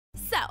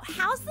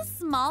how's the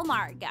small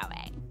mart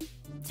going?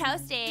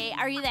 Toasty,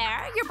 are you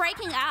there? You're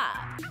breaking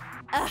up.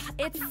 Ugh,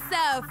 it's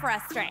so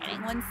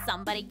frustrating when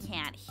somebody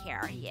can't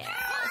hear you.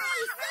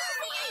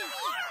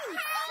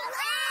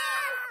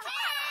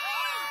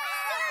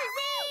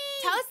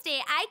 Toasty,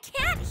 I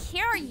can't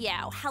hear you.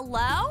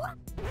 Hello?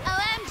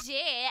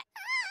 OMG.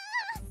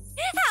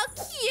 How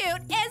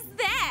cute is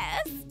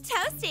this?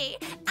 Toasty,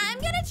 I'm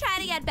gonna try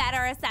to get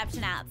better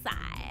reception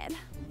outside.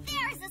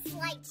 There's a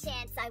slight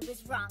chance I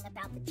was wrong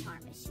about the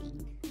charm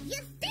machine. You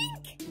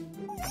think?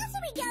 What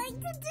are we going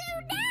to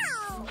do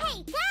now?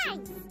 Hey,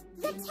 guys!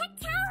 The tech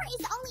tower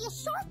is only a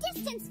short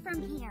distance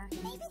from here.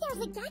 Maybe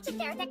there's a gadget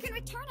there that can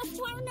return us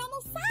to our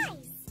normal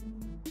size.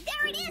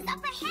 There it is,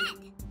 up ahead!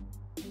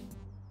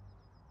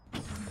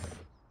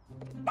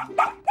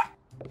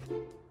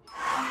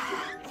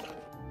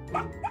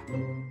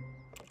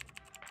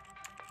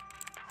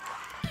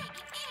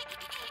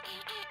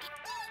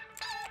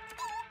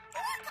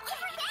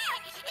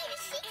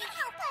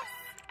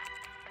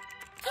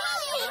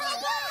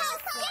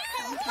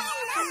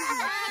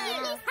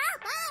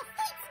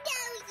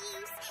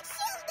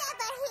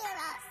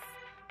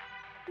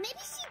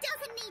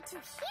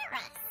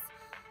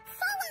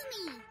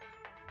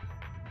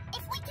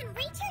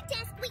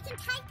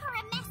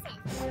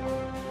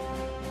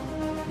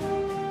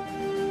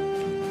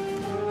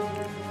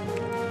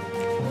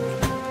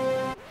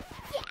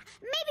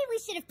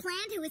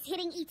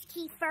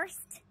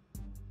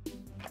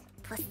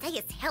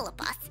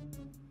 Help us.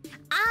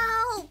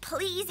 Oh,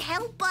 please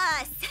help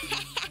us.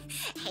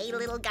 Hey,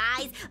 little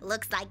guys,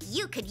 looks like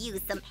you could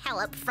use some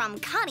help from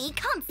Connie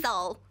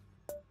Console.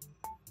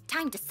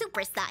 Time to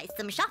supersize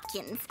some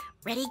Shopkins.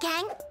 Ready,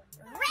 gang?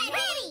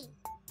 Ready!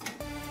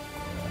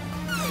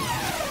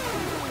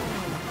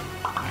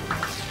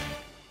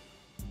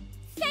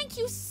 Thank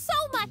you so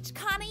much,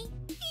 Connie.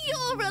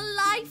 You're a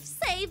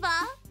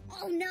lifesaver.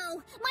 Oh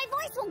no, my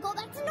voice won't go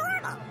back to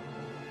normal.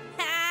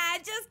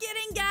 Just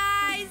kidding,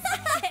 guys.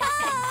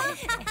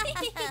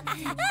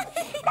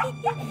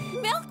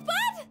 Milk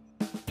Bud?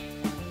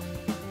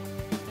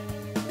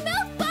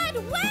 Milk Bud,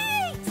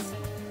 wait!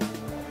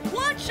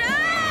 Watch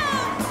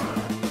out!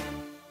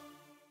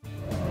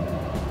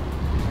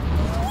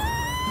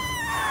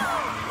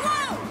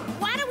 Whoa!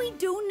 What do we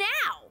do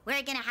now?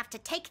 We're gonna have to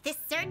take this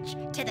search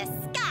to the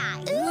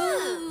sky.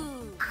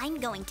 Ooh! I'm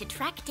going to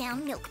track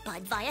down Milk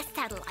Bud via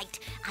satellite.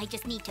 I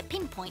just need to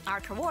pinpoint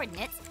our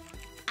coordinates.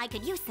 I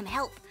could use some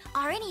help.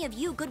 Are any of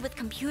you good with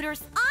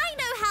computers? I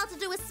know how to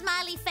do a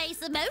smiley face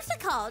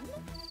emoticon.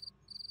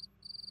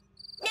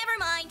 Never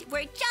mind,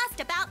 we're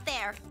just about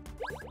there.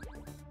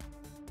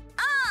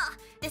 Ah,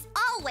 this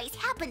always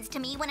happens to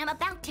me when I'm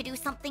about to do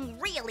something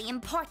really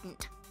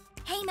important.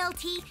 Hey,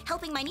 Melty,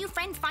 helping my new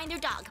friend find their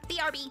dog.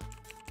 BRB.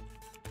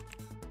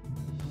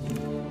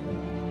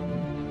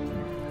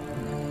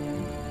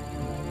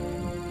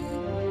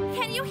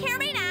 Can you hear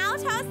me now,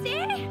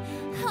 Toasty?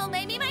 Oh,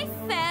 maybe my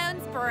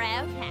phone's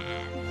broken.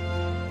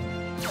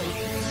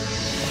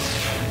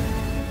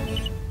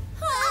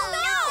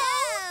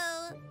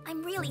 Oh, no!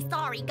 I'm really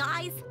sorry,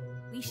 guys.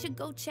 We should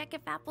go check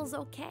if Apple's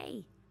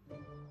okay.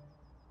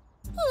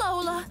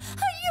 Lola,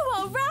 are you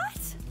all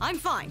right? I'm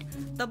fine.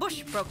 The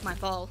bush broke my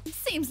fall.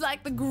 Seems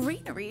like the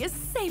greenery is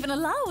saving a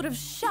load of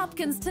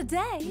Shopkins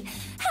today.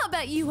 How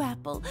about you,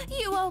 Apple?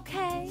 You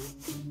okay?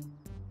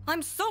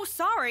 I'm so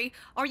sorry.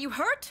 Are you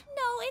hurt?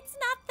 No, it's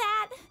not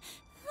that.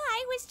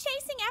 I was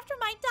chasing after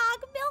my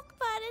dog, Milk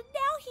Bud, and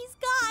now he's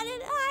gone,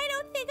 and I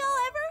don't think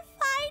I'll ever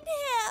find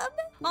him.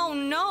 Oh,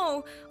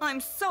 no. I'm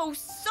so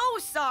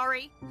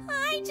sorry.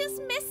 I just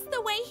miss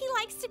the way he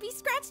likes to be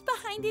scratched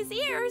behind his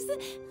ears.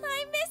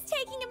 I miss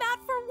taking him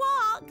out for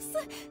walks,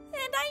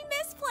 and I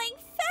miss playing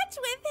fetch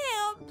with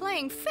him.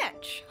 Playing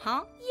fetch,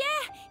 huh?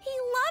 Yeah, he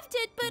loved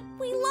it, but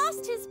we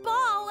lost his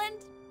ball,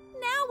 and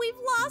now we've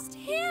lost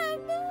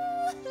him.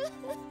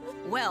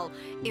 Well,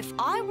 if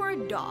I were a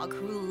dog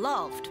who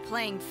loved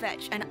playing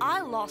fetch and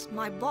I lost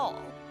my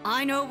ball,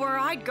 I know where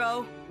I'd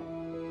go.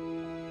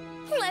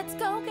 Let's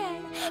go,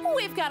 gang.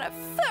 We've got a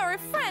furry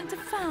friend to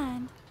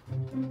find.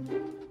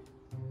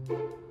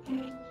 Milk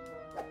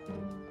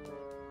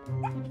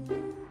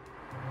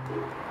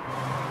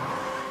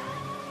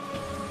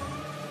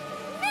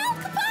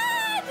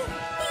Bud!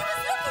 He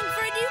was looking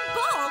for a new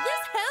ball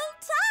this whole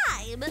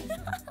time.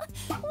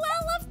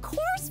 Well, of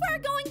course we're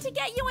going to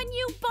get you a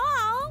new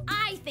ball.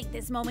 I think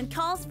this moment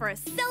calls for a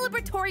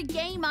celebratory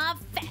game of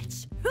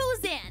fetch.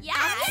 Who's in? Yeah,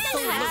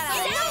 Absolutely.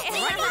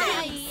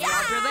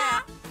 Roger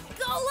that.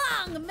 Go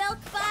along, Milk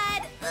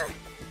Bud. Ugh.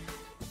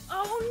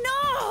 Oh,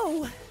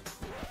 no!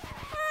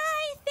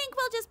 I think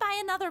we'll just buy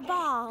another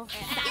ball.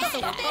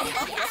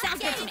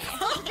 Sounds good to me.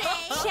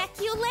 Check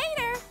you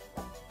later.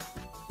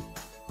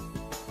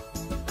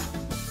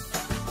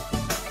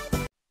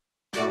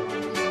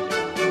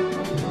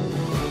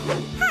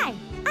 Hi,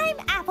 I'm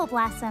Apple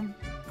Blossom,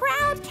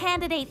 proud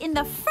candidate in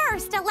the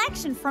first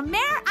election for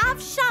Mayor of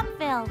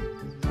Shopville.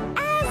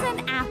 As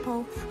an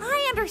apple,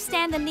 I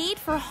understand the need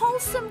for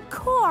wholesome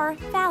core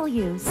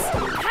values.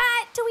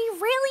 But do we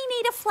really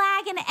need a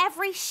flag in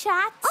every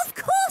shot? Of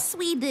course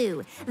we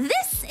do.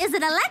 This is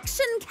an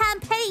election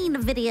campaign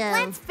video.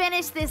 Let's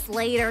finish this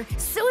later.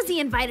 Suzie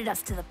invited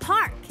us to the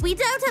park. We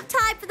don't have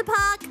time for the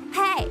park.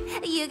 Hey,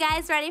 you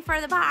guys ready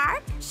for the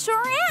park?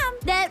 Sure am.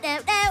 No.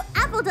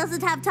 Apple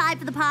doesn't have time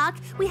for the park.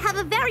 We have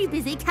a very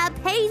busy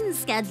campaign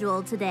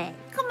schedule today.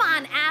 Come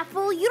on,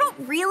 Apple. You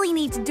don't really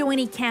need to do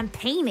any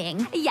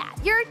campaigning. Yeah,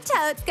 your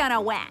toad's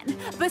gonna win.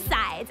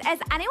 Besides, is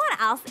anyone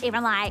else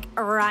even, like,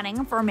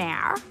 running for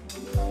mayor?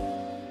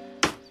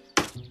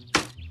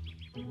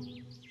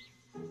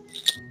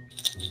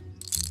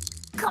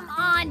 Come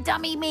on,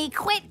 dummy me.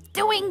 Quit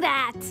doing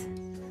that.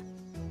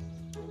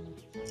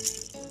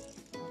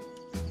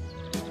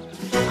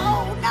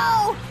 Oh,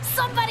 no!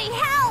 Somebody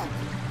help!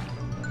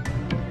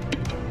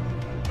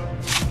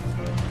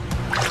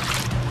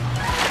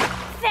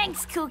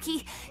 Thanks,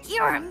 Kooky.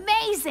 You're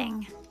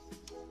amazing.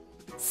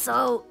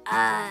 So,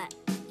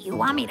 you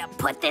want me to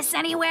put this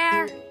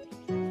anywhere?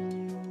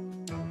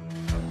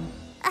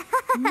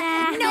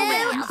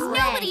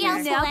 Nobody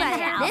else will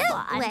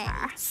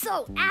enter.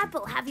 So,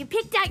 Apple, have you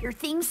picked out your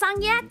theme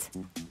song yet?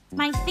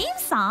 My theme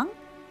song?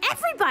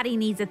 Everybody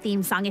needs a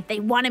theme song if they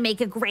want to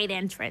make a great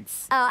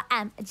entrance.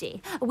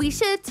 OMG. We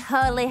should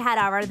totally head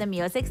over to the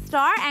music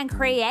store and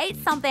create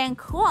something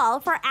cool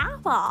for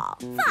Apple.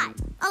 Fine.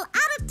 I'll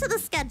add it to the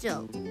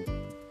schedule.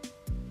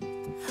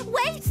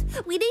 Wait!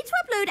 We need to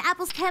upload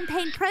Apple's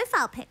campaign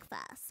profile pic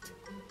first.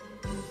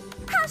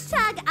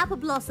 Hashtag Apple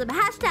Blossom,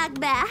 hashtag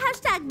Mayor,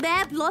 hashtag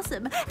Mayor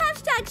Blossom,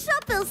 hashtag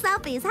Shopville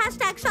selfies,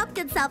 hashtag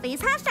Shopkins selfies,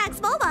 hashtag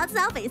Smallmart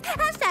selfies,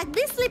 hashtag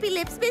Miss Lippy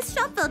Lips, Miss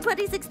Shopville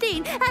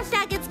 2016,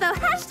 hashtag Inspo,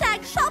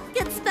 hashtag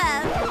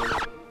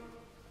Shopkinspo.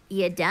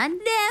 You done?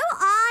 No,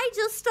 I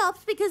just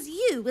stopped because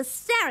you were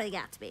staring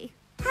at me.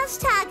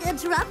 Hashtag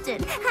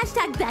interrupted,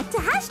 hashtag back to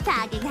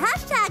hashtagging,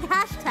 hashtag.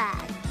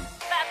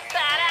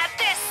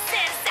 This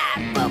is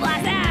Apple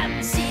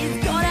Blossom. She's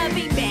gonna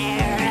be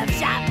Mayor of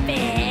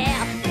Shopville.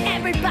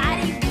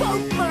 Everybody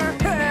vote for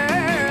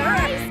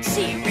her.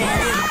 She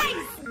really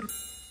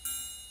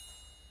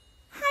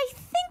I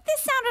think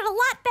this sounded a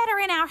lot better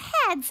in our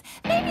heads.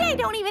 Maybe I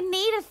don't even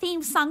need a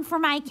theme song for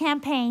my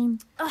campaign.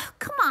 Ugh,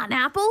 come on,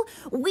 Apple.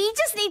 We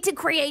just need to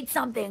create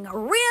something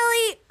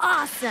really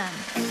awesome.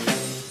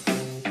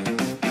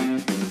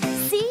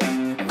 See?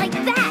 Like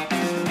that.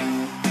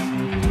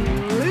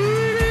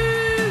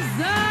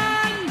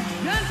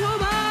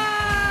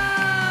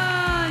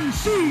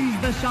 She's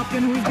the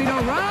Shopkin who's been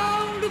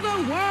around the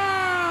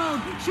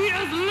world. She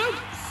has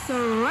loops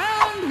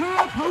around her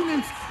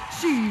opponents.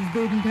 She's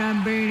been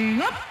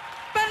campaigning up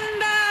and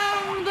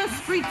down the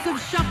streets of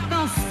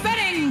Shopville,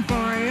 spinning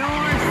for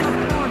your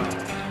support.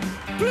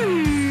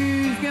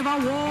 Please give a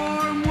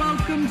warm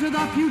welcome to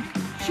the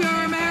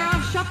future Mayor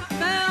of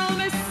Shopville,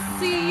 Miss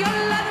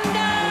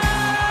Yolanda.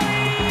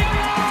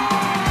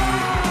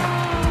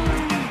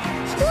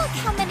 Look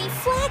how many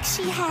flags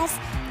she has.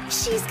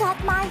 She's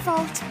got my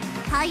vote.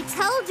 I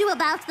told you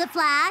about the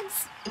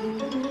flags.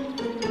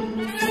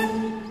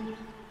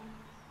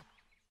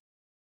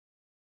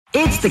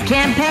 It's the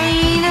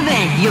campaign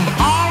event you've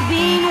all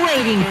been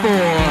waiting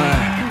for.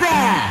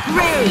 The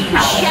Great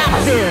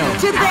Shopville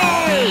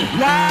today,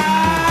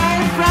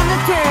 live from the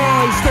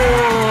toy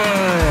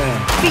store.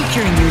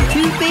 Featuring your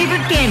two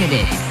favorite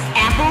candidates,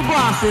 Apple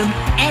Blossom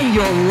and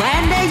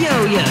Yolanda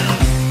Yo-Yo.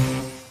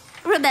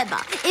 Remember,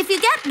 if you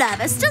get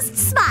nervous, just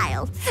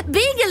smile.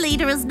 Being a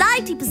leader is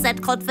 90%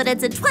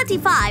 confidence and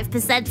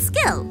 25%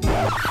 skill.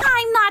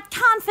 I'm not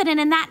confident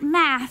in that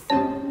math.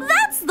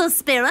 That's the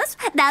spirit.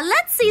 Now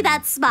let's see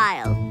that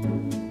smile.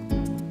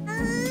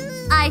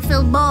 I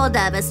feel more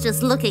nervous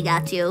just looking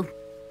at you.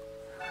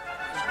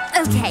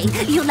 Okay,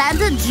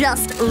 Yolanda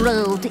just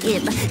rolled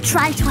in.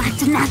 Try to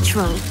act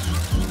natural.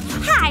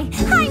 Hi,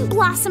 I'm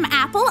Blossom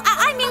Apple.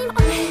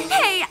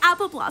 Hey,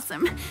 Apple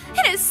Blossom.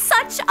 It is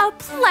such a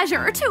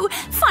pleasure to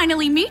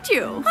finally meet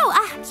you. Oh,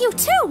 you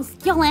too,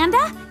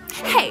 Yolanda.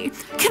 Hey,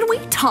 can we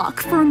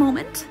talk for a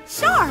moment?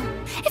 Sure.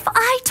 If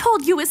I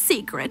told you a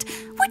secret,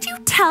 would you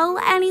tell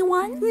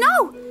anyone?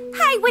 No,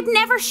 I would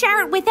never share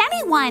it with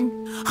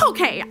anyone.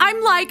 Okay,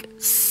 I'm like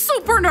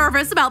super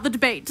nervous about the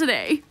debate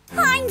today.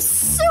 I'm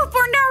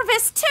super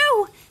nervous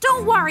too.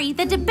 Don't worry,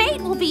 the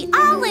debate will be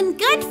all in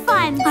good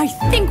fun. I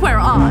think we're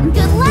on.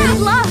 Good luck.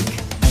 Good luck.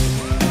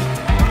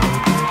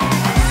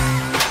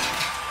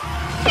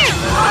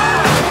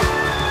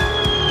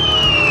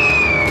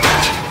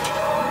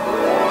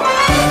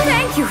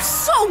 Thank you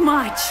so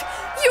much.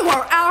 You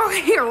are our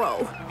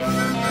hero.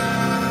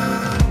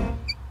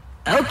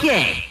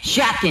 Okay,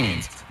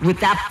 Shopkins,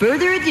 without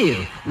further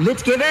ado,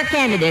 let's give our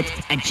candidates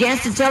a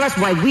chance to tell us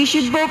why we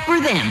should vote for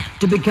them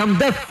to become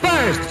the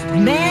first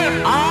Mayor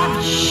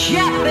of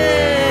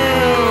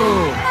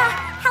Shopville.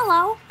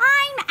 Hello,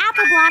 I'm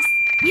Apple Blossom.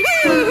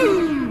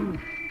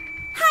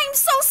 I'm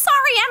so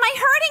sorry, am I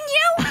hurting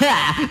you?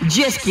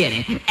 Just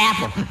kidding.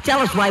 Apple, tell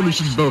us why we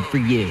should vote for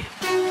you.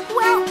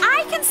 Well,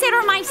 I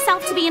consider myself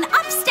myself to be an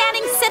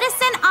upstanding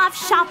citizen of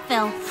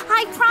Shopville.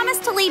 I promise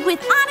to lead with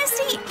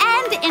honesty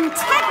and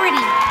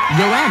integrity.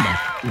 Yolanda,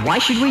 why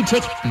should we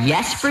tick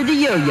yes for the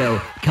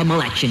yo-yo come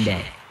election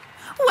day?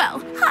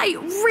 Well, I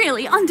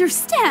really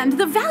understand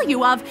the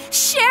value of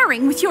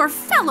sharing with your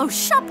fellow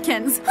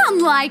Shopkins,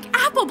 unlike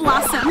Apple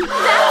Blossom.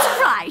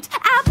 That's right,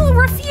 Apple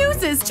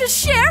refuses to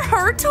share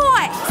her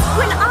toys.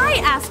 When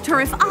I asked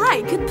her if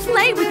I could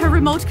play with her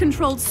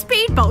remote-controlled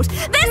speedboat,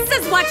 this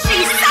is what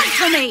she said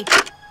to me.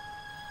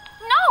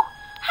 No,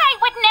 I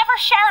would never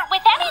share it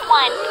with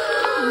anyone.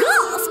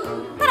 Gasp!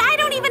 But I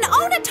don't even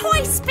own a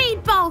toy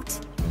speedboat.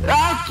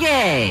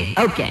 Okay.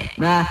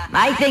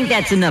 I think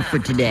that's enough for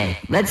today.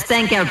 Let's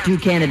thank our two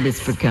candidates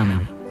for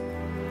coming.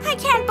 I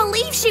can't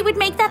believe she would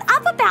make that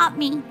up about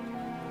me.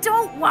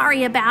 Don't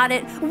worry about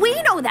it.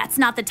 We know that's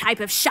not the type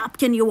of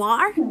Shopkin you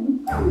are.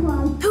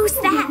 Who's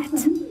that?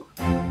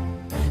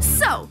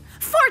 So,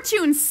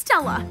 Fortune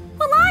Stella,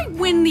 will I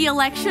win the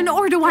election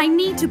or do I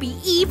need to be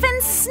even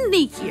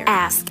sneakier?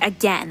 Ask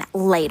again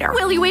later.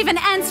 Will you even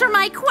answer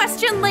my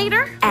question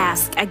later?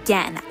 Ask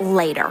again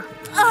later.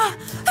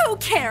 Who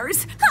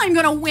cares? I'm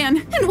gonna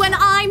win. And when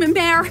I'm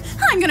mayor,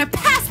 I'm gonna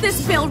pass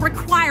this bill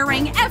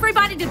requiring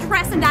everybody to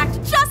dress and act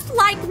just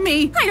like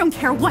me. I don't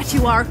care what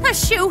you are, a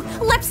shoe,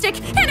 lipstick,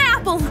 an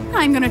apple.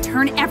 I'm gonna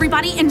turn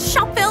everybody in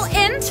Shopville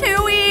into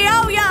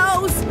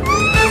yo-yos.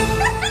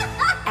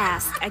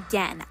 Ask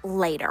again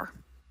later.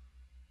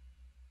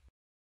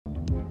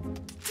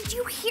 Did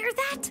you hear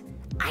that?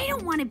 I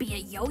don't want to be a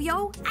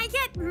yo-yo. I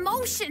get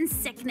motion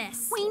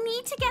sickness. We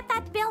need to get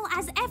that bill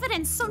as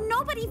evidence so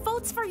nobody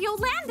votes for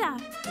Yolanda.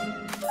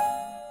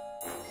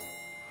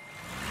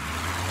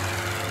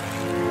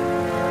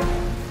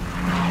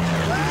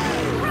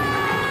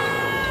 Run!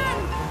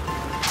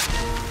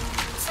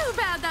 Too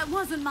bad that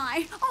wasn't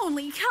my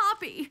only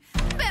copy.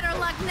 Better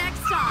luck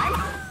next time.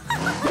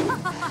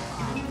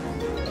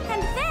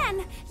 And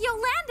then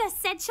Yolanda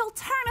said she'll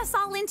turn us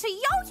all into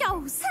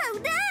yo-yos. Oh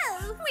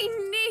no! We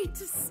need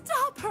to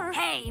stop her.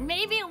 Hey,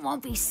 maybe it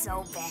won't be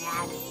so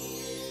bad.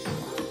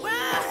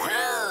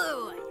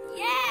 Woohoo!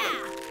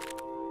 Yeah!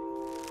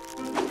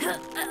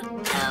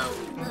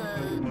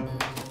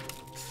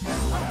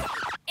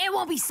 It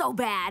won't be so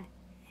bad.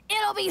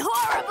 It'll be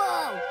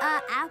horrible.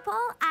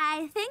 Apple,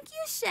 I think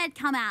you should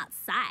come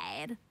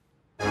outside.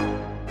 That's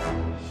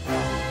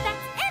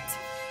it!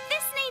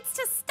 This needs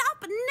to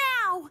stop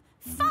now!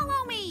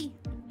 Follow me!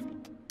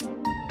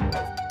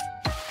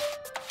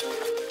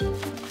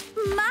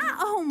 My,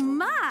 oh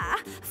my!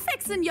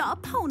 Fixing your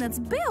opponent's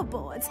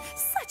billboards.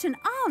 Such an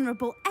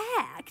honorable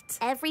act.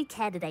 Every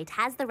candidate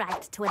has the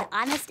right to an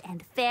honest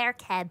and fair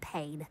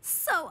campaign.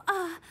 So,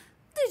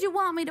 did you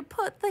want me to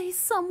put these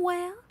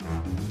somewhere?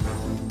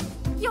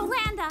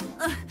 Yolanda,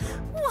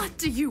 what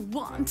do you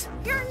want?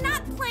 You're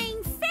not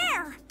playing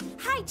fair.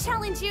 I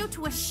challenge you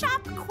to a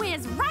shop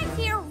quiz right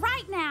here,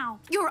 right now.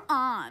 You're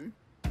on.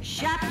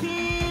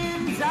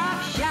 Shopkins of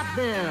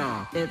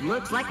Shopville. It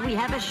looks like we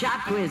have a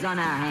shop quiz on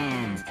our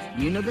hands.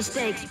 You know the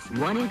stakes.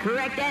 One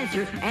incorrect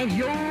answer, and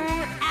you're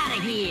out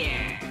of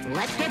here.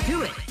 Let's get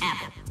to it.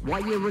 Apple,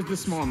 what year was the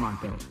small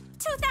mark built?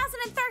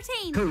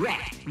 2013.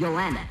 Correct.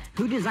 Yolanda,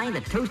 who designed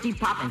the Toasty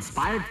Pop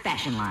inspired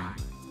fashion line?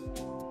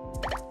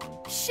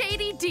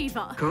 Shady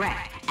Diva.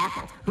 Correct.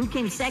 Apple, who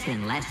came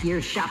second in last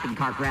year's shopping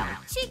cart rally?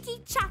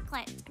 Cheeky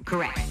Chocolate.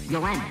 Correct.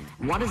 Yolanda,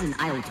 what is in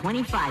aisle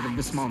 25 of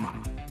the small mark?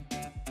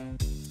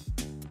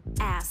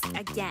 Ask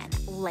again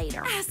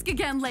later. Ask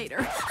again later.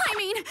 I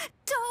mean,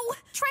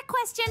 trick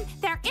question.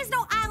 There is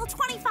no aisle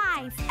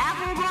 25.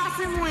 Apple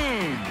Blossom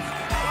wins.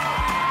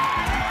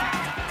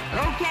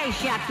 Okay,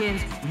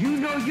 Shopkins, you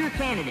know your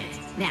candidates.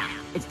 Now,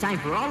 it's time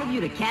for all of you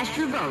to cast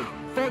your vote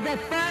for the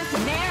first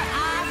Mayor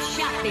of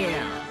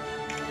Shopville.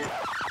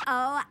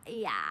 Oh,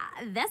 yeah.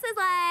 This is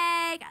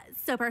like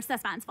super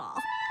suspenseful.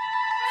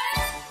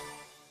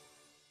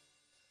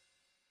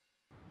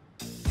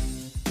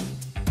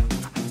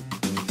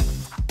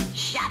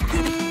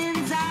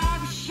 Shopkins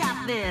of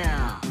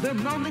Shopville. The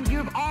moment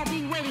you've all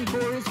been waiting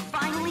for is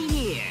finally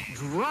here.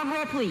 Drum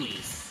roll,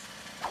 please.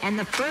 And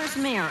the first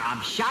mayor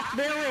of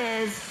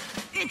Shopville is...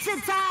 It's a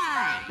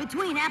tie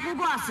between Apple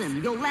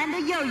Blossom, Yolanda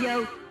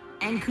Yo-Yo,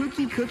 and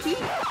Kooky.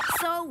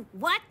 So,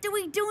 what do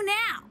we do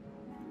now?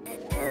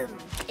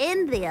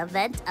 In the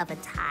event of a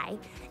tie,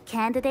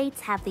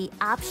 candidates have the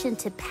option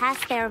to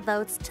pass their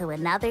votes to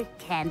another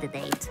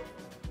candidate.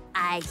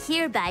 I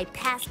hereby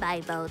pass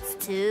my votes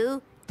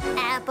to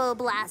Apple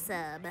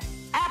Blossom.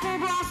 Apple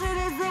Blossom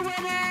is the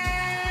winner!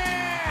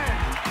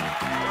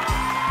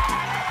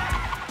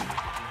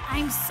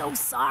 I'm so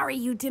sorry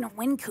you didn't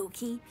win,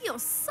 Kooky. You're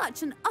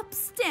such an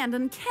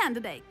upstanding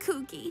candidate,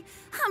 Kooky.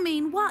 I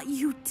mean, what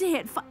you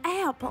did for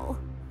Apple.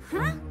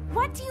 Huh?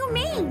 What do you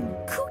mean?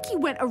 Kooky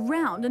went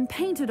around and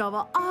painted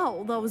over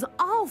all those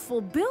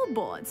awful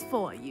billboards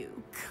for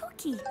you.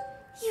 Kooky,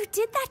 you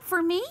did that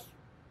for me?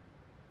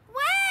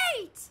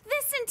 Wait!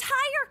 This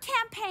entire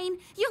campaign,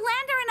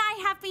 Yolanda and I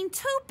have been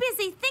too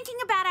busy thinking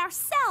about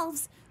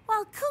ourselves,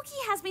 while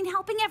Kooky has been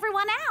helping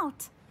everyone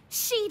out.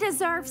 She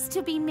deserves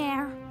to be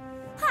mayor.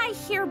 I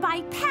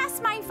hereby pass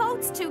my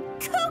votes to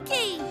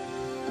Kooky.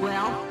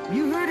 Well,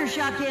 you heard her,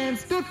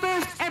 Shopkins. The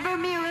first ever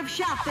Mayor of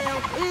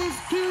Shopville is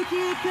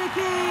Kooky.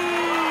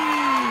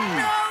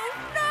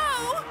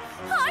 No!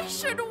 I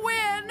should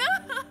win!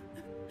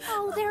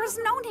 Oh, there's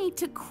no need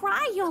to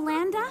cry,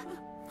 Yolanda.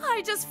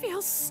 I just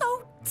feel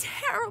so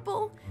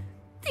terrible.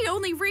 The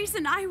only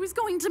reason I was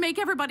going to make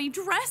everybody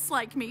dress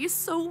like me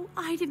so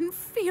I didn't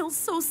feel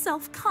so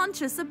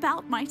self-conscious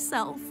about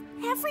myself.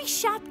 Every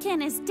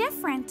Shopkin is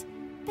different,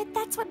 but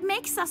that's what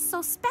makes us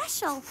so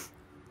special.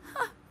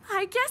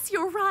 I guess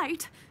you're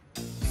right.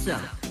 So,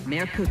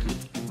 Mayor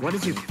Kooky, what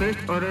is your first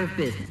order of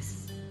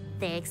business?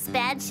 The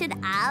expansion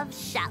of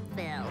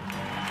Shopville.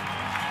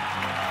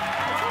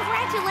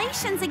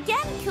 Congratulations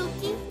again,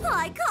 Kooky.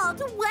 I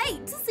can't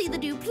wait to see the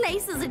new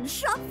places in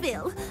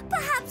Shopville.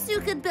 Perhaps you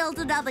could build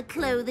another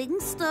clothing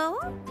store?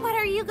 What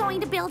are you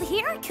going to build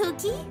here,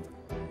 Kooky?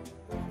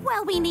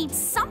 Well, we need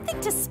something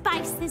to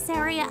spice this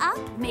area up.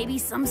 Maybe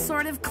some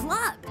sort of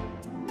club.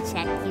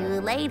 Check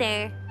you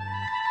later.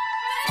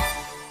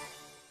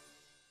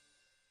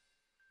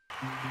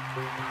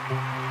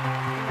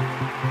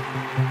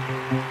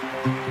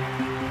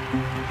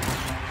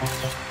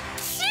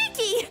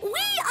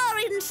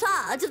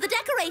 To the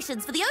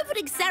decorations for the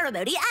opening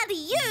ceremony, and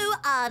you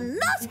are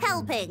not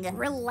helping.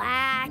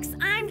 Relax.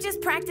 I'm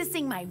just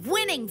practicing my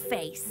winning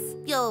face.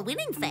 Your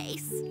winning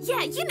face?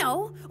 Yeah, you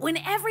know, when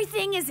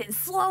everything is in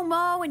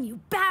slow-mo and you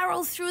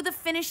barrel through the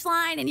finish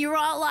line and you're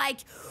all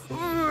like...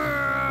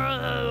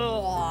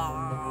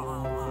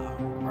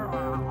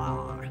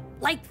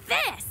 like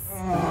this.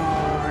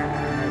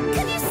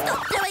 Can you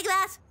stop doing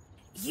that?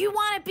 You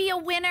want to be a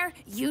winner,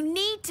 you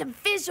need to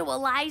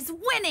visualize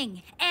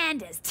winning.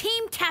 And as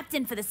team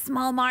captain for the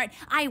Small Mart,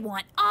 I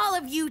want all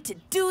of you to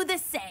do the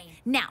same.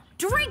 Now,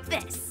 drink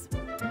this.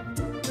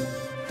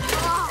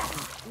 Oh,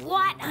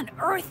 what on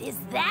earth is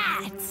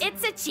that?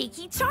 It's a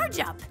cheeky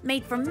charge-up,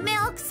 made from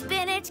milk,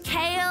 spinach,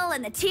 kale,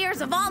 and the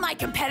tears of all my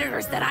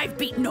competitors that I've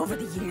beaten over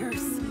the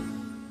years.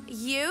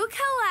 You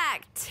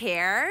collect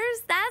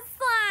tears? That's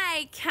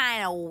like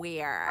kind of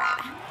weird.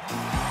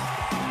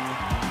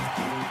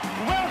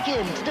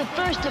 Welcome to the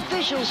first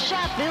official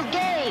Shopville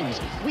Games!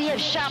 We have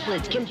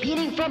shoplets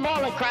competing from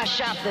all across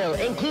Shopville,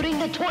 including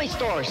the toy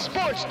store,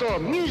 sports store,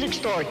 music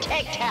store,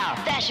 tech tower,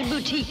 fashion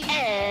boutique,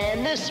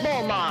 and the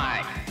Small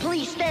Mart.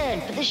 Please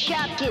stand for the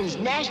Shopkins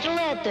National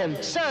Anthem,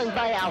 sung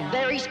by our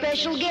very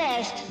special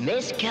guest,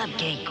 Miss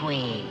Cupcake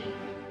Queen.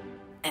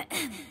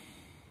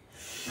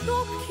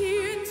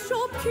 Shopkins,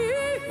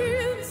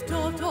 Shopkins,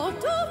 da da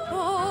da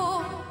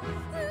da.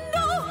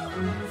 No,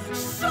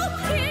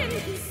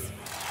 Shopkins!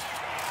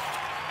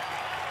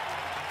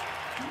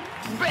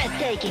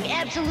 Breathtaking,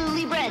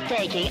 absolutely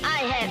breathtaking. I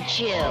have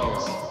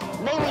chills.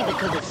 Mainly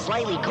because it's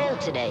slightly cold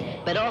today,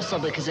 but also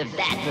because of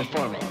that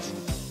performance.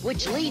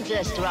 Which leads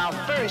us to our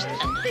first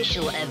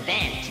official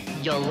event.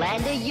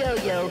 Yolanda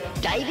Yo-Yo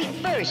diving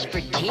first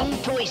for Team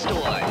Toy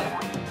Store.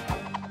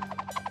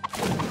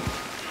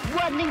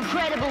 What an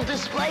incredible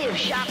display of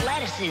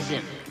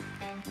shopleticism.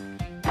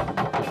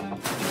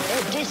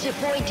 A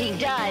disappointing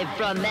dive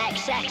from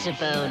Max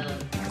Saxophone.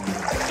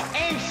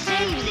 And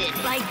saves it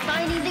by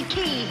finding the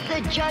keys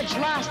the judge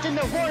lost in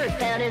the water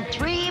fountain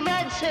 3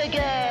 months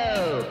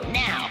ago.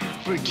 Now,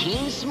 for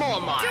Team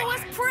Small Mart. Do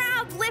us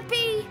proud,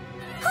 Lippy!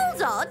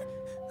 Hold on.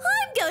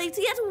 I'm going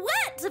to get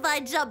wet if I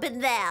jump in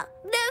there.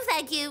 No,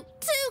 thank you.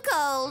 Too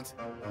cold.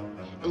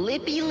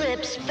 Lippy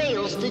Lips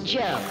fails to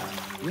jump.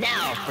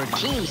 Now for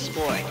Team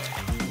Sport.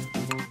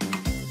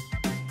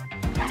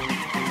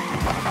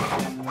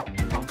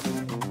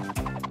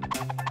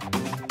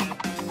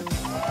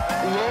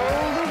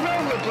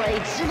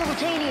 Rollerblades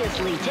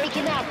simultaneously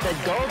taking out the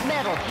gold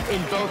medal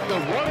in both the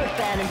water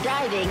fountain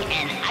diving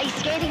and ice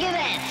skating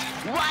events.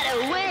 What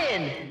a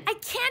win! I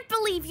can't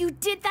believe you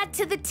did that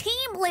to the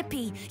team,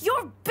 Lippy.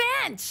 You're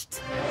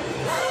benched.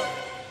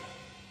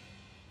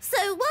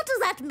 So what does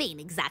that mean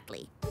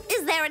exactly?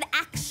 Is there an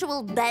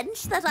actual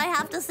bench that I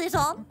have to sit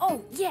on?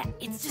 Oh, yeah,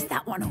 it's just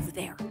that one over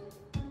there.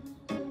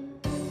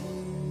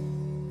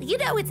 You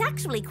know, it's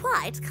actually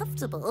quite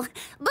comfortable.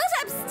 But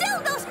I'm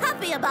still not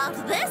happy about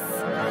this.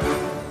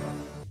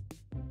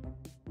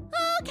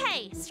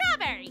 Okay,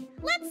 Strawberry,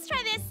 let's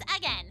try this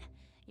again.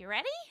 You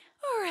ready?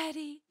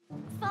 Ready.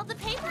 Fold the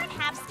paper in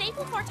half,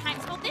 staple 4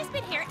 times, fold this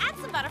bit here, add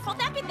some butter, fold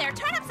that bit there,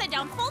 turn upside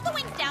down, fold the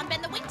wings down,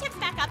 bend the wingtips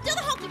back up, do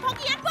the hokey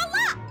pokey, and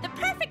voila! The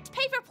perfect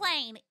paper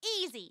plane.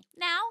 Easy.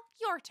 Now,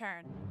 your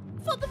turn.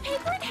 Fold the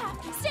paper in half,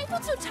 staple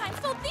 2 times,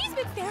 fold these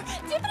bits there,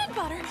 dip it in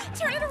butter,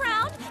 turn it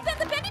around, bend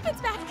the bendy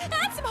bits back,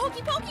 add some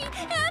hokey pokey,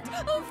 and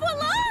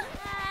voila!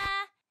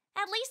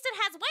 At least it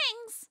has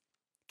wings.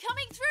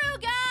 Coming through,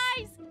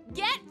 guys!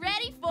 Get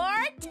ready for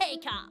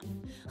takeoff.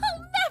 I'll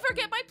never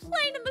get my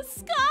plane in the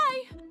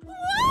sky. Whoa!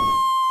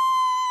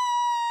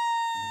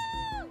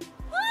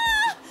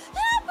 Ah!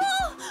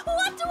 Apple!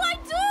 What do I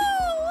do?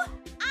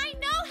 I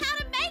know how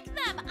to make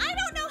them. I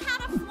don't know how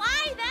to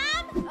fly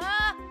them.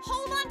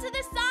 Hold on to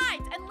the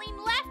sides and lean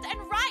left and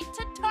right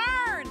to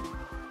turn.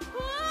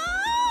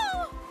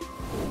 Whoa!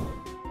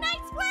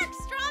 Nice work,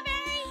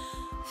 Strawberry.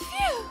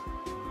 Phew!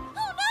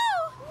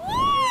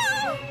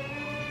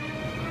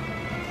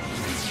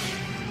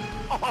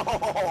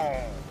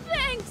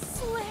 Thanks,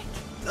 Slick.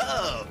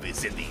 Love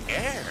is in the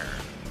air.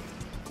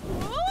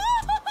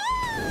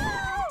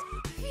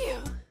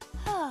 Phew.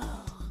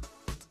 Oh.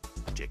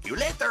 Check you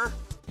later.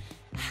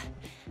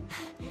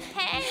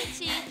 Hey,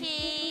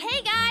 Cheeky.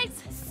 Hey, guys.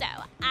 So,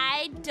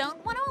 I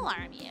don't want to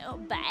alarm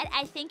you, but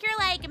I think you're,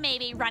 like,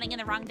 maybe running in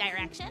the wrong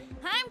direction.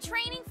 I'm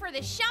training for the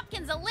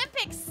Shopkins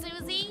Olympics,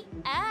 Suzie.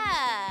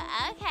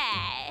 Oh,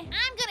 okay.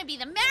 I'm gonna be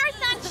the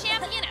marathon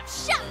champion of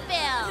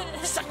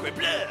Shopville. Sacre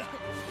bleu.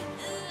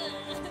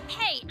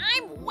 Hey,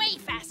 I'm way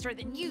faster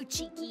than you,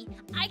 Cheeky.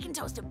 I can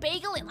toast a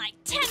bagel in, like,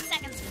 10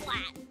 seconds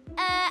flat.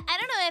 I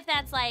don't know if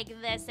that's, like,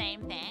 the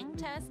same thing,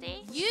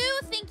 Toasty.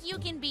 You think you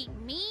can beat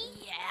me?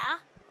 Yeah.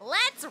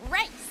 Let's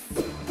race!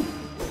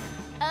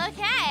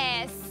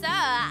 Okay, so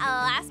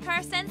last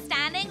person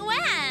standing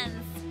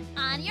wins.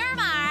 On your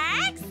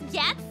marks,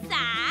 get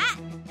set.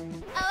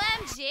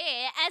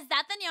 OMG, is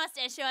that the newest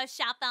issue of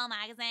Shopville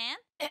magazine?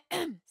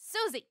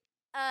 Suzie.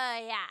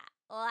 Yeah,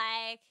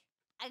 like,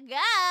 go.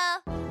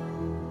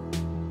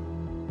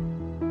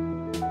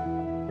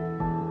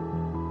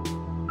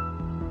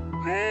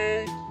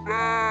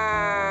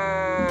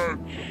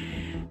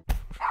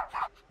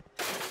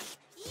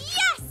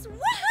 Yes!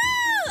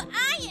 Woohoo!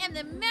 I am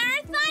the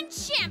marathon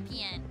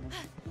champion.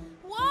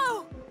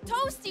 Whoa!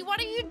 Toasty, what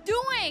are you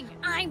doing?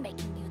 I'm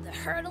making you the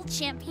hurdle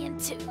champion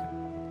too.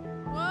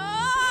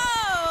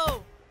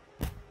 Whoa!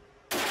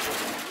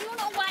 You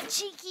know what,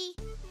 Cheeky?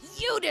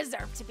 You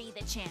deserve to be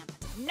the champ.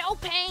 No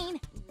pain,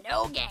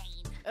 no gain.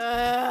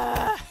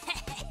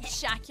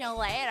 Check you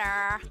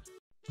later.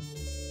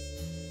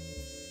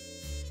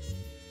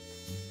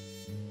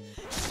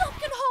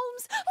 Shopkin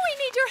Holmes, we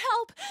need your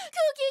help.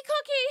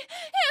 Kooky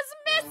is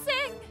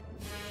missing.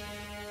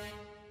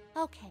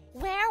 Okay,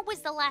 where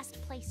was the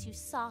last place you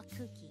saw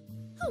Kooky?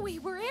 We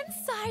were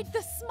inside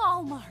the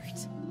small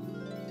mart.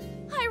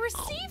 I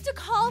received a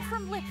call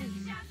from Lippy,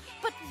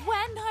 but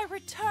when I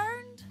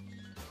returned,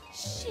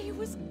 she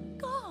was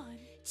gone.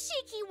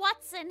 Cheeky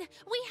Watson,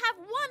 we have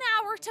 1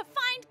 hour to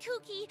find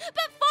Kooky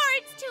before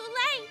it's too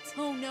late.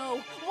 Oh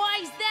no,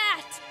 why's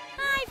that?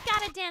 I've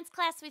got a dance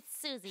class with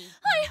Suzie.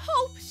 I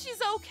hope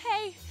she's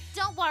okay.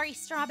 Don't worry,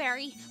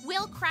 Strawberry.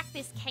 We'll crack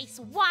this case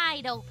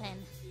wide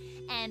open.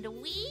 And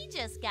we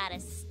just got a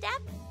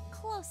step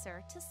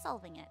closer to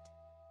solving it.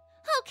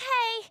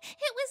 Okay,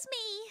 it was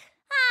me.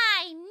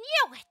 I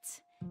knew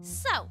it.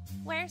 So,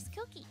 where's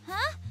Kooky?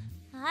 Huh?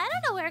 I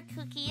don't know where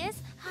Kooky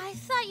is. I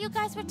thought you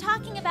guys were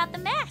talking about the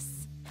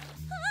mess.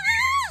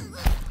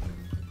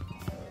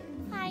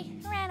 I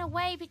ran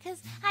away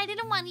because I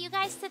didn't want you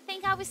guys to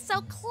think I was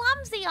so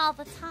clumsy all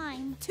the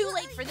time. Too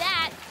late for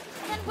that.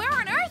 Then where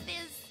on earth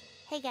is...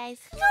 Hey guys.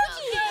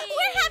 Kooky,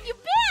 where have you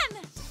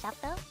been?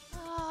 Shopville?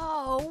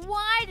 Oh,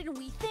 why didn't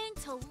we think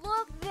to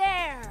look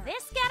there?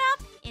 This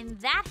getup? In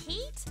that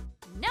heat?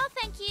 No,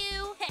 thank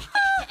you.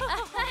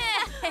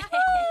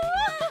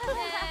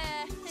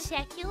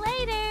 Check you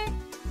later.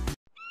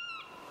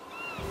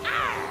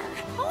 Arr!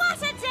 What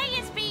a day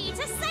it's be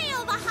to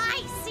sail the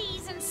high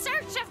seas in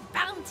search of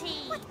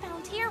bounty. What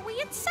bounty are we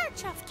in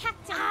search of,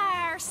 Captain?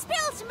 Arr,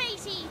 spilt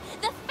matey.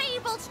 The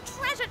fabled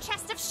treasure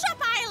chest of Shop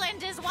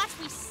Island is what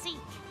we seek.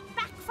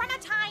 Back from a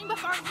time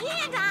before he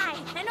and I,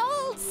 an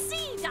old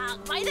sea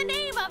dog by the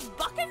name of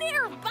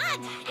Buccaneer Bud,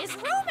 is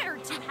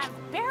rumored to have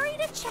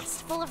buried a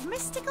chest full of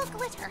mystical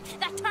glitter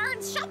that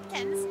turns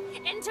Shopkins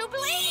into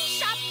Bleedy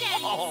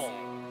Shopkins. Oh.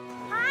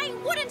 I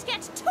wouldn't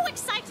get too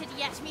excited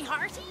yet, me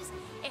hearties.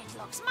 It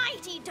looks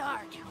mighty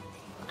dark out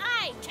there.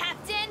 Aye,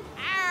 Captain.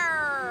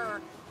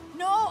 Arr.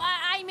 No,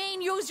 I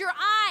mean use your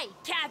eye,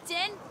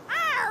 Captain.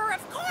 Arr,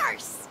 of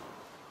course.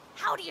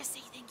 How do you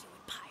say thank you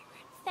in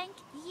pirate? Thank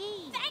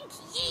ye. Thank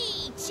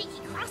ye,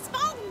 cheeky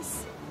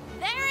crossbones.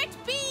 There it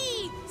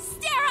be.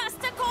 Stare us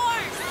to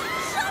course.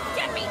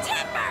 Shopkin me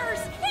timbers.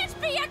 It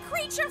be a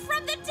creature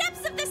from the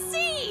depths of the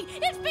sea.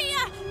 It be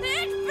a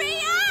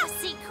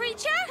sea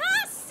creature.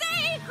 A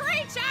sea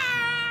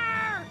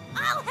creature.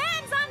 All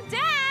hands on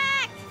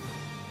deck.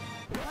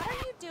 What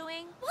are you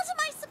doing? What am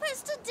I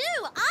supposed to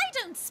do? I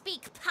don't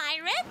speak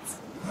pirate.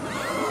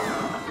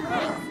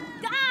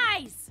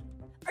 Guys!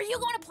 Are you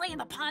going to play in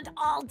the pond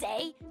all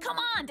day? Come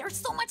on, there's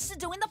so much to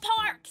do in the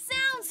park.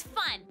 Sounds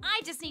fun.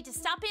 I just need to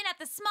stop in at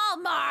the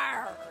small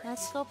bar.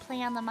 Let's go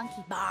play on the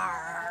monkey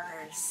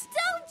bars.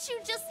 Don't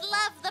you just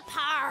love the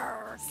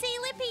pars? See,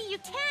 Lippy, you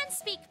can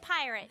speak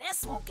pirate.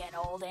 This won't get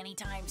old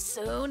anytime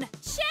soon.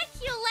 Check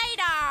you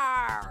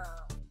later.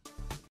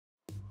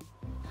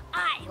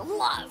 I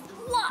love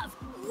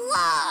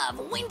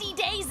windy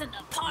days in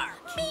the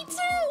park. Me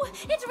too.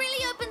 It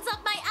really opens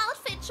up my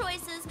outfit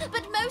choices.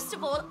 But most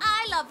of all,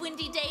 I love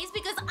windy days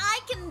because I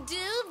can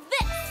do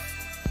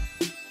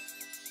this.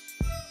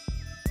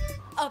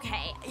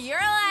 Okay, you're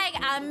like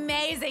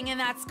amazing in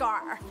that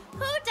scarf.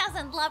 Who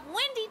doesn't love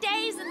windy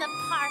days in the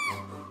park?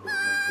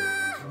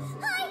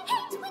 I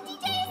hate windy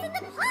days in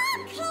the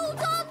park! Hold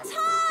on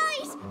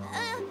tight.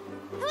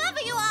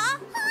 Whoever you are.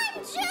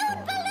 I'm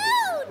June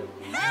Balloon!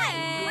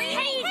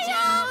 Hey,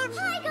 Joan.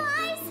 Hi,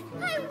 guys!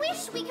 I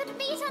wish we could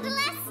meet under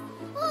less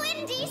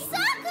windy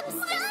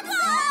circumstances!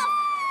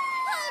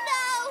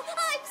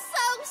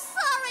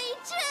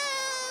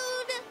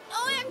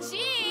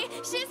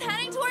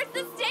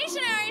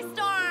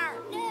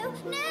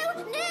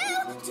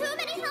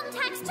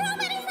 It's too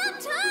many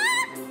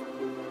thumbtacks!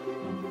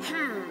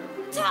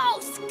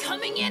 Toast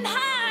coming in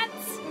hot!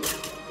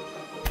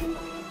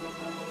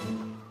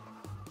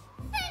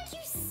 Thank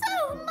you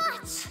so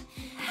much!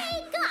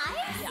 Hey,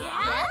 guys! Would you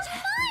mind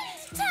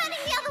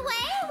turning the other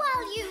way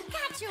while you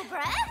catch your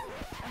breath?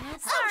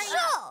 Sorry.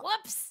 Sure!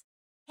 Whoops!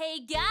 Hey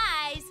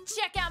guys,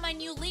 check out my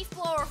new leaf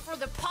blower for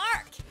the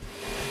park!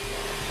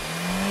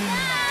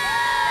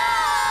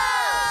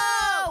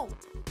 No!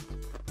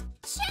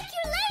 Check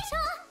you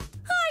later!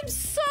 I'm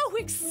so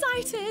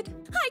excited!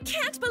 I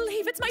can't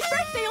believe it's my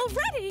birthday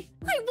already!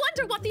 I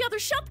wonder what the other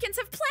Shopkins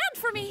have planned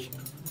for me!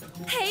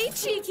 Hey,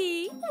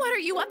 Cheeky! What are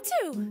you up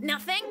to?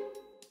 Nothing?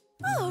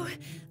 Oh,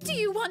 do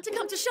you want to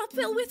come to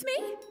Shopville with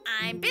me?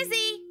 I'm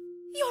busy.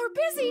 You're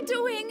busy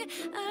doing,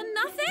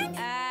 nothing?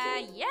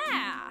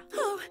 Yeah.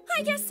 Oh,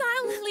 I guess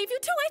I'll leave you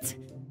to it.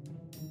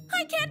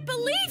 I can't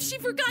believe she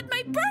forgot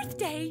my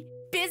birthday!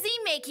 Busy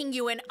making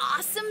you an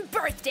awesome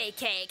birthday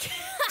cake!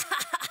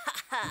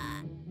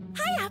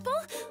 Hi,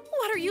 Apple.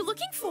 What are you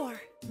looking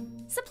for?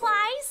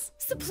 Supplies.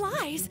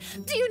 Supplies?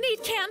 Do you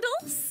need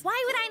candles?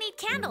 Why would I need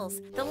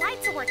candles? The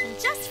lights are working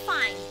just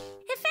fine.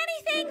 If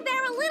anything,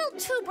 they're a little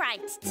too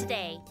bright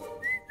today.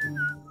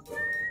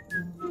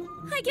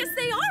 I guess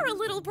they are a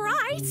little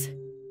bright.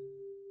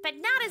 But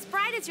not as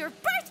bright as your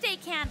birthday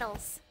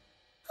candles.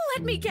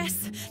 Let me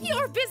guess,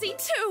 you're busy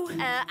too.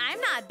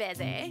 I'm not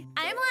busy.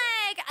 I'm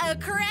like a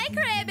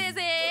cray-cray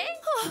busy.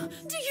 Oh,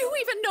 do you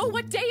even know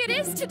what day it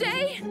is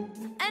today?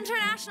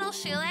 International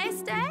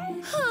Shoelace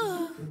Day?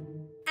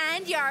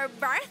 And your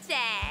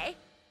birthday.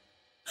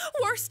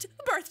 Worst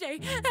birthday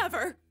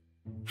ever.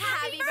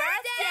 Happy birthday!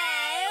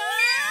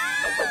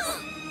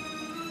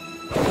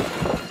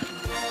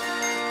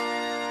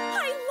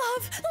 I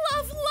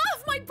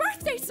love my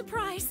birthday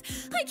surprise.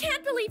 I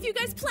can't believe you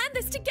guys planned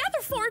this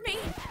together for me.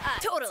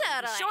 Totally.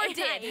 Sure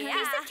did. Yeah.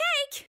 Piece of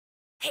cake.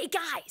 Hey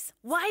guys,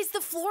 why is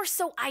the floor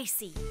so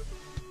icy?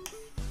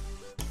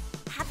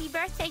 Happy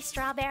birthday,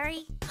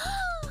 Strawberry.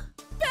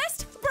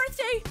 Best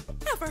birthday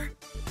ever.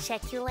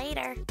 Check you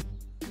later.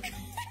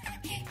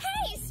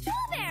 Hey,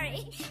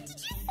 Strawberry!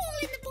 Did you fall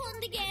in the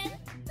pond again?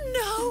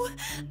 No,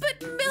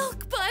 but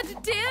Milk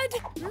Bud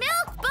did.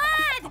 Milk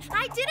Bud!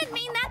 I didn't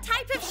mean that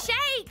type of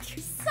shake.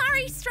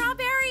 Sorry,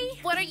 Strawberry.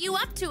 What are you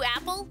up to,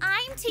 Apple?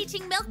 I'm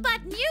teaching Milk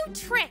Bud new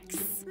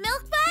tricks.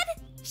 Milk Bud,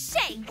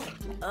 shake.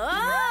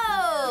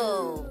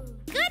 Oh!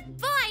 Good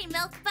boy,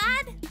 Milk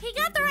Bud. He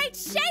got the right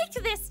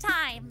shake this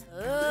time.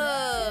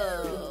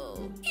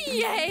 Oh!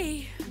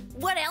 Yay!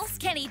 What else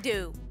can he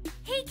do?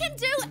 He can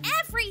do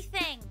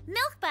everything.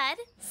 Milk Bud,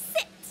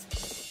 sit.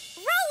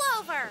 Roll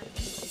over.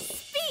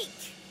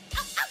 Speak. Ow,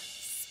 ow.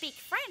 Speak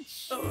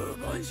French.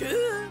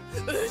 Bonjour.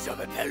 Je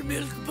m'appelle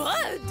Milk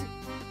Bud.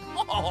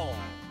 Oh.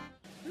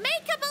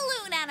 Make a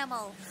balloon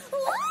animal.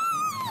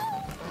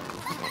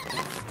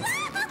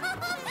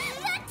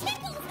 That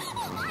tickles!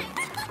 Oh my!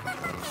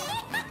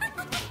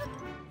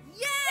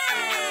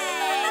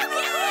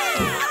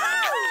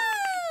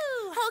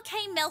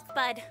 Okay, Milk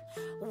Bud.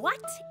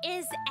 What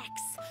is X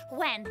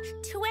when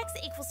 2x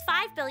equals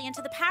 5 billion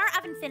to the power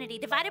of infinity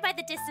divided by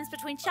the distance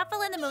between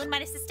Shopville and the moon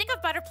minus the stick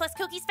of butter plus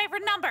Kooky's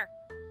favorite number?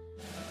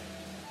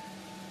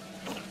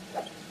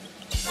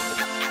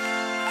 Yeah!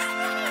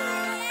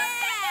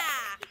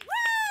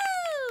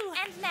 Woo!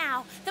 And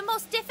now, the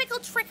most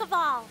difficult trick of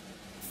all.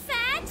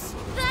 Fetch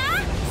the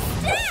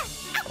stick!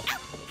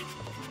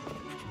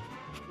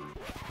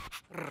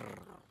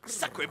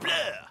 Sacre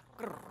bleu!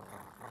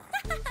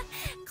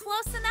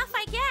 Close enough,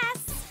 I guess.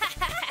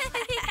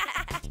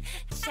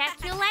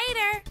 Check you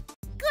later.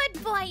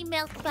 Good boy,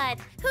 Milk Bud.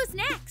 Who's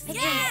next?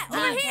 Yeah,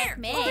 over here,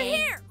 Me. over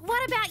here.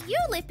 What about you,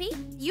 Lippy?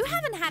 You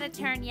haven't had a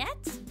turn yet.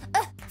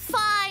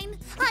 Fine.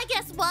 I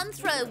guess one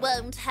throw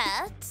won't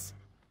hurt.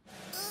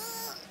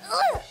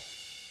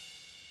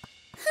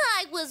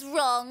 I was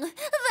wrong.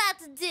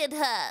 That did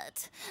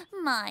hurt.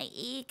 My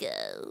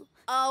ego.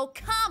 Oh,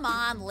 come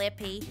on,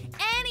 Lippy.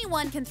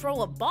 Anyone can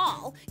throw a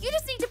ball. You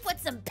just need to put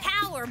some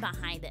power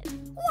behind it.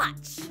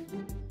 Watch.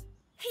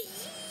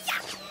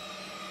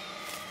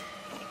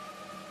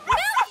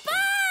 Milk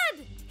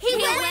Bud! He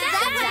went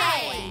that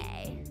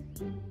way.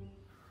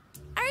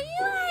 Are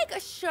you,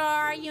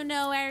 sure you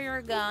know where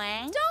you're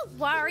going? Don't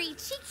worry.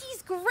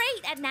 Cheeky's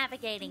great at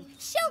navigating.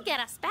 She'll get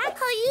us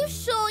back. Are you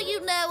sure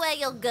you know where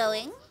you're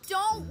going?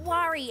 Don't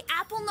worry.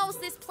 Apple knows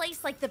this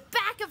place like the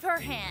back of her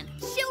hand.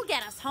 She'll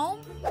get us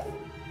home.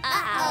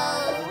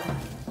 Uh-oh.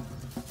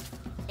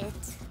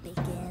 It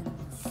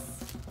begins.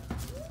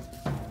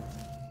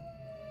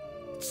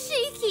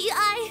 Cheeky,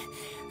 I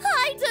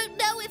don't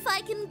know if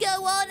I can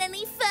go on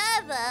any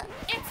further.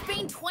 It's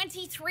been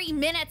 23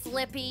 minutes,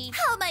 Lippy.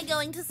 How am I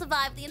going to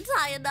survive the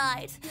entire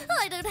night?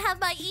 I don't have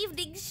my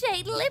evening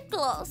shade lip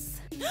gloss.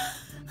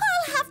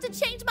 I'll have to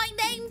change my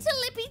name to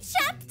Lippy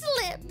Chapped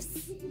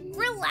Lips.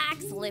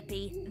 Relax,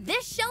 Lippy.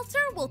 This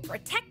shelter will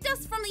protect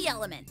us from the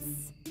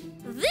elements.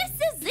 This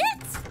is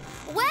it!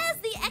 Where's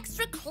the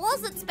extra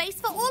closet space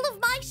for all of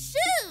my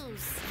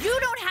shoes? You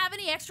don't have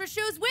any extra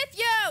shoes with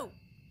you!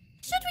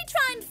 Should we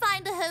try and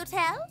find a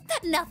hotel?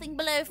 Nothing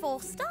below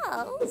 4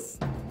 stars.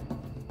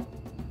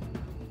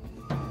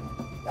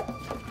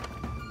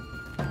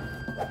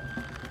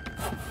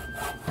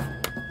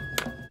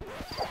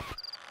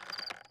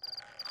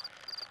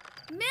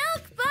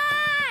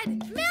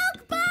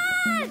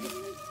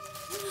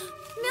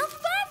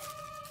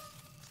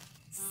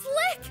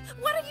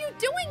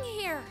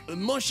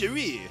 Mon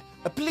chéri,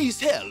 please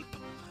help.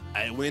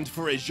 I went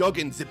for a jog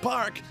in the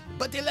park,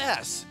 but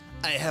alas,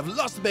 I have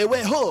lost my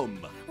way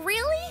home.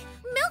 Really?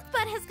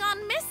 Milkbud has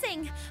gone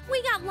missing.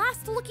 We got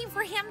lost looking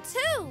for him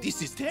too.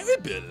 This is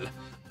terrible.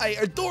 I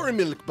adore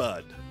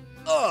Milkbud.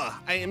 Oh,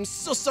 I am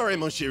so sorry,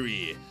 mon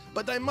chéri,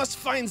 but I must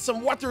find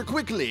some water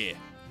quickly.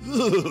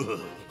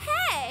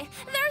 Hey,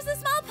 there's a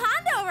small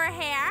pond over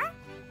here.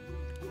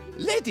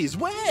 Ladies,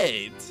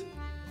 wait!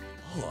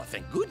 Oh,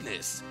 thank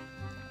goodness.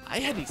 I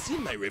hadn't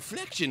seen my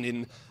reflection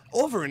in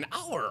over an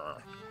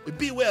hour.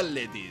 Be well,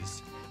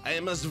 ladies. I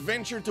must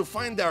venture to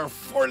find our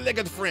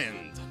four-legged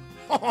friend.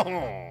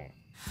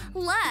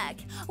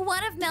 Look,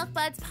 one of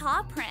Milkbud's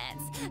paw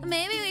prints.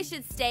 Maybe we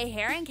should stay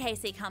here in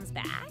case he comes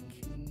back.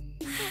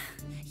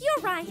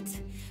 You're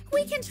right.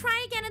 We can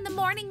try again in the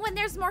morning when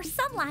there's more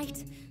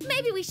sunlight.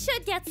 Maybe we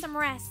should get some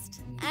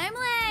rest. I'm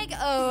like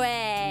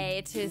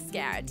way too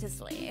scared to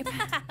sleep.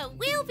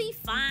 We'll be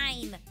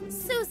fine.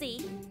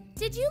 Suzie,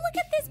 did you look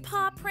at this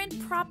paw print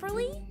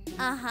properly?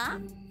 Uh-huh.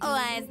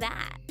 Why is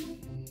that?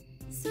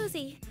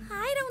 Suzie,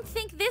 I don't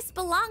think this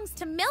belongs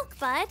to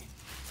Milkbud.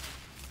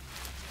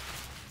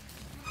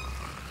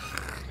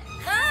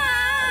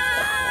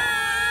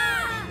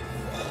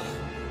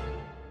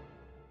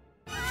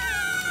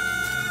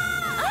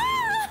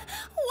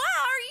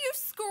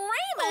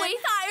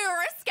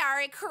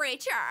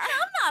 Creature.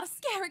 I'm not a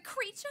scary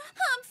creature.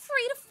 I'm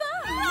Frida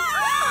Fun.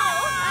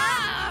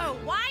 Oh!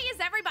 Why is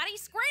everybody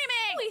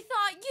screaming? We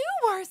thought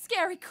you were a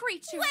scary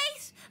creature.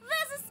 Wait!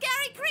 There's a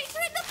scary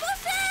creature in the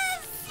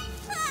bushes!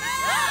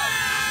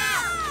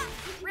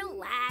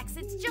 Relax,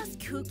 it's just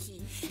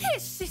Kooky.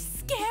 Is she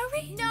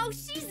scary? No,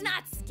 she's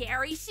not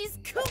scary. She's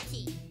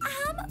Kooky.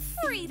 I'm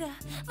Frida,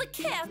 the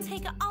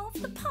caretaker of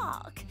the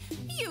park.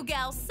 You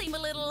gals seem a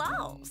little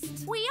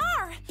lost. We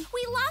are.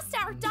 We lost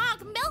our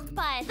dog,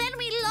 Milkbud. Then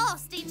we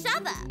lost each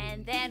other.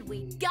 And then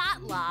we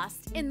got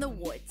lost in the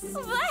woods.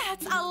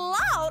 That's a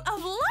lot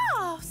of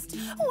lost.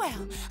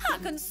 Well, I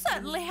can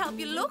certainly help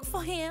you look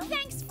for him.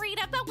 Thanks,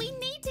 Frida, but we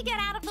need to get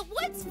out of the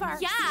woods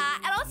first. Yeah,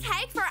 it'll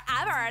take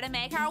forever to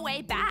make our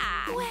way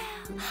back. Well,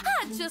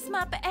 I just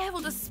might be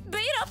able to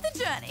speed up the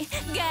journey,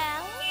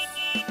 gals.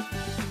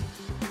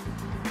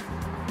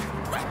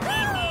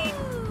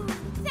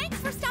 Thanks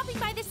for stopping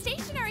by the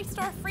stationery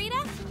store,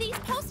 Frida. These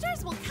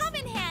posters will come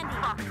in handy.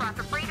 Foxtrot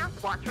to Frida,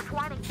 watch your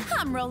 20.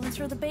 I'm rolling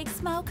through the big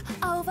smoke.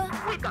 Over.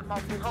 We've got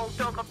multiple holes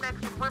dug up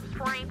next to the roof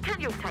frame. Can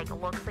you take a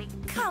look-see?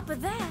 Copy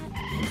that.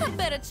 I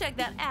better check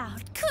that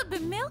out. Could be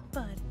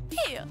Milkbud.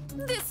 Here,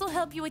 this'll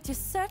help you with your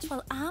search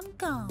while I'm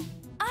gone.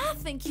 I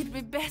think you'd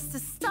be best to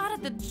start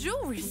at the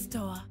jewelry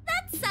store.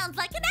 That sounds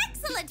like an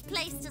excellent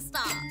place to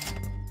start.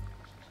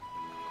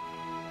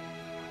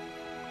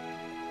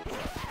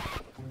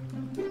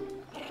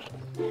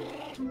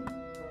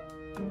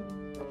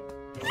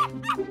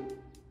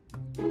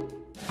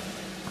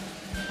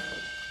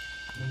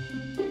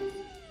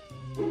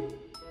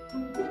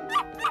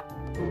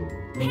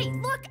 Hey,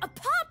 look, a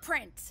paw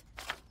print.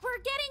 We're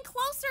getting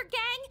closer,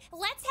 gang.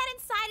 Let's head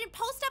inside and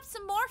post up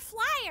some more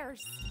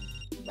flyers.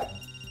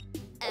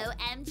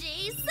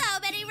 OMG, so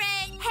many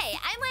rings! Hey,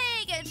 I'm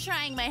like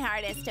trying my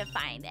hardest to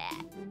find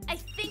it. I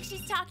think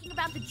she's talking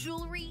about the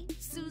jewelry,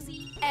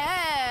 Suzie.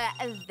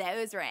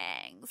 Those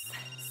rings.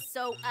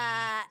 So,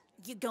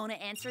 you gonna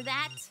answer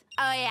that?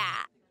 Oh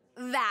yeah,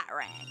 that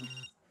ring.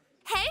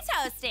 Hey,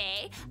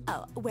 Toasty.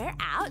 Oh, we're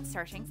out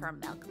searching for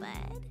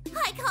Milkbud.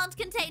 I can't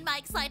contain my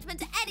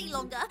excitement any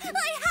longer.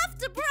 I have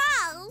to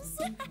browse.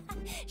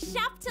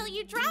 Shop till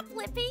you drop,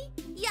 Lippy.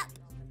 Yep.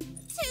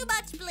 Too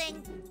much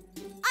bling.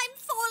 I'm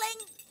falling.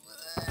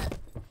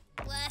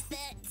 Worth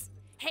it.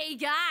 Hey,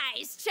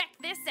 guys, check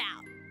this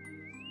out.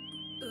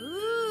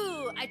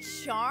 Ooh, a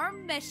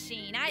charm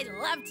machine. I'd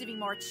love to be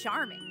more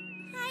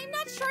charming. I'm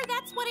not sure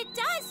that's what it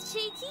does,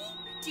 Cheeky.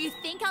 Do you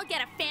think I'll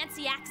get a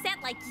fancy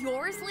accent like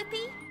yours,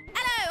 Lippy?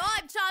 Hello,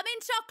 I'm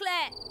Charming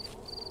Chocolate.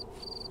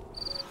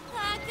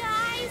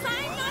 Guys,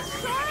 I'm not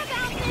sure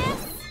about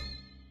this.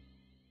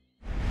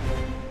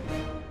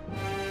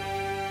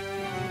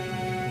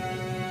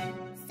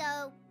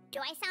 So, do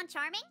I sound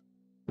charming?